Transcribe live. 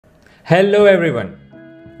Hello everyone,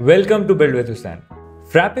 welcome to Build with Hussain.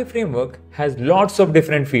 Frappe Framework has lots of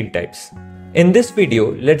different field types. In this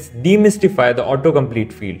video, let's demystify the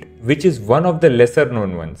autocomplete field, which is one of the lesser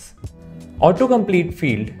known ones. Autocomplete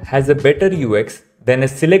field has a better UX than a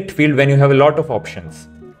select field when you have a lot of options.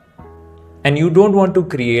 And you don't want to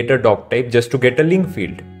create a doc type just to get a link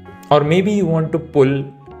field. Or maybe you want to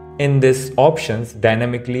pull in this options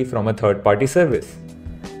dynamically from a third-party service.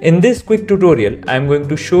 In this quick tutorial, I am going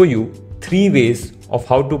to show you 3 ways of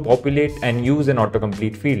how to populate and use an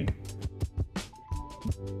autocomplete field.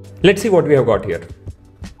 Let's see what we have got here.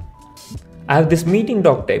 I have this meeting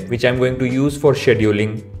doc type which I am going to use for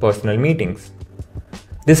scheduling personal meetings.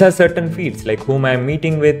 This has certain fields like whom I am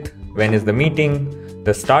meeting with, when is the meeting,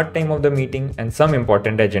 the start time of the meeting, and some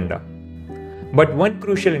important agenda. But one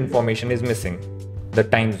crucial information is missing, the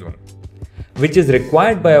time zone, which is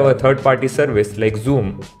required by our third-party service like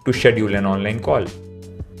Zoom to schedule an online call.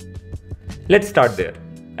 Let's start there.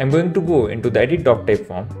 I'm going to go into the edit doc type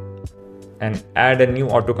form and add a new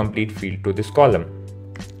autocomplete field to this column.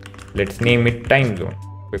 Let's name it time zone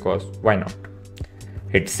because why not?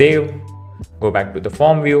 Hit save, go back to the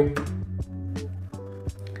form view,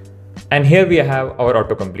 and here we have our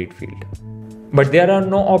autocomplete field. But there are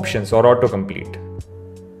no options or autocomplete,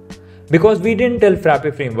 because we didn't tell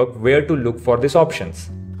Frappe Framework where to look for these options.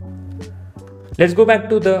 Let's go back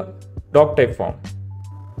to the doc type form.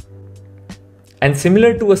 And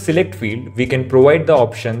similar to a select field, we can provide the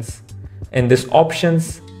options in this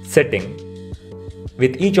options setting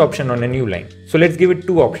with each option on a new line. So let's give it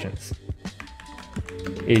 2 options.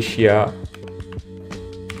 Asia,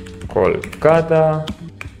 Kolkata,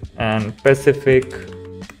 and Pacific,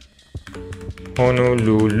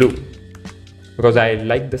 Honolulu, because I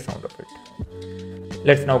like the sound of it.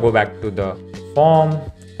 Let's now go back to the form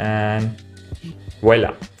and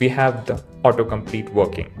voila, we have the autocomplete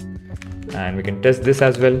working. And we can test this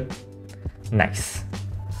as well. Nice.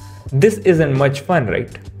 This isn't much fun,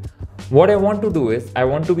 right? What I want to do is I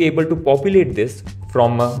want to be able to populate this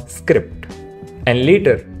from a script and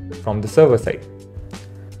later from the server side.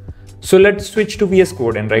 So let's switch to VS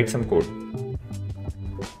Code and write some code.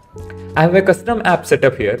 I have a custom app set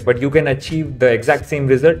up here, but you can achieve the exact same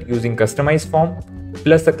result using customized form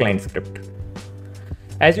plus a client script.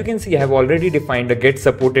 As you can see, I have already defined a get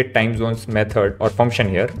supported time zones method or function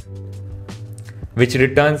here, which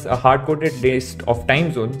returns a hard-coded list of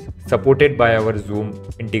time zones supported by our Zoom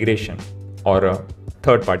integration or a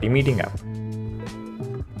third-party meeting app.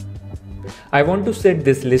 I want to set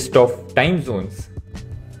this list of time zones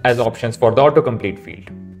as options for the autocomplete field.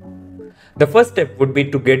 The first step would be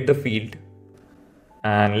to get the field,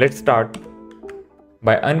 and let's start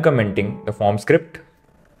by uncommenting the form script,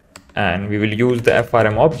 and we will use the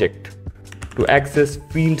FRM object to access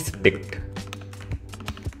fields dict,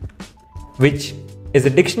 which is a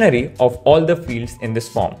dictionary of all the fields in this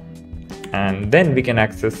form, and then we can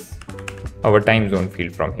access our time zone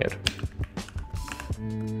field from here.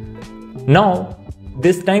 Now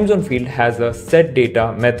this time zone field has a set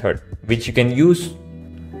data method which you can use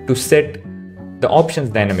to set the options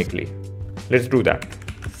dynamically. Let's do that.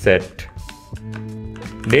 Set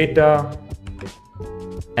data,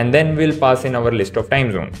 and then we'll pass in our list of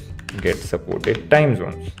time zones. Get supported time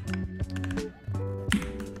zones.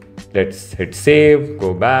 Let's hit save,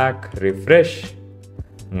 go back, refresh.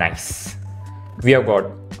 Nice. We have got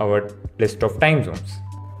our list of time zones.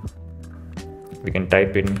 We can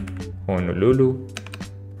type in Honolulu.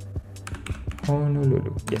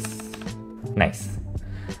 Honolulu. Yes. Nice.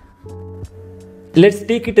 Let's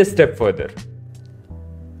take it a step further.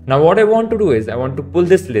 Now what I want to do is I want to pull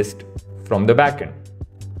this list from the backend.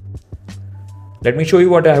 Let me show you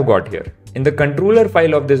what I have got here. In the controller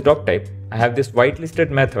file of this doc type, I have this whitelisted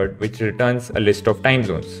method which returns a list of time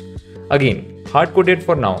zones. Again, hard-coded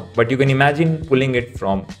for now, but you can imagine pulling it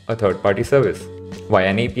from a third-party service via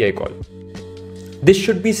an API call. This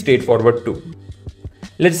should be straightforward too.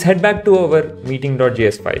 Let's head back to our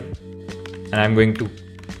meeting.js file, and I'm going to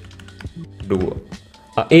do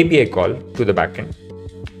an API call to the backend,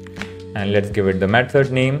 and let's give it the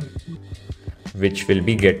method name, which will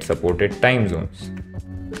be get supported time zones.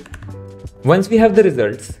 Once we have the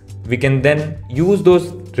results, we can then use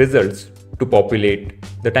those results to populate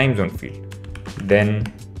the time zone field.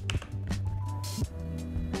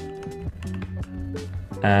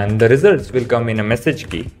 And the results will come in a message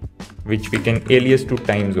key, which we can alias to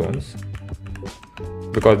time zones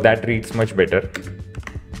because that reads much better.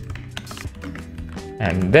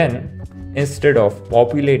 And then instead of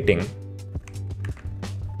populating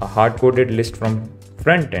a hard-coded list from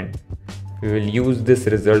front end, we will use this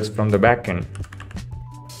results from the backend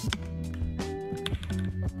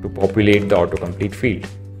to populate the autocomplete field.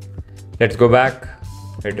 Let's go back,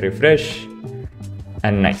 hit refresh,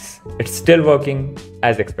 and nice. It's still working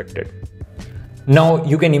as expected. Now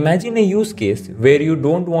you can imagine a use case where you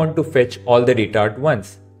don't want to fetch all the data at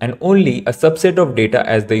once and only a subset of data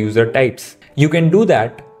as the user types. You can do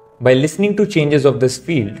that by listening to changes of this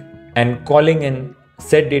field and calling in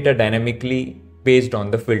set data dynamically based on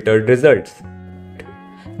the filtered results.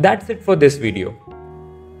 That's it for this video.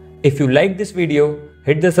 If you like this video,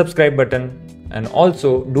 hit the subscribe button and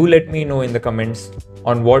also do let me know in the comments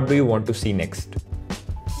on what do you want to see next.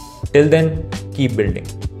 Till then, keep building.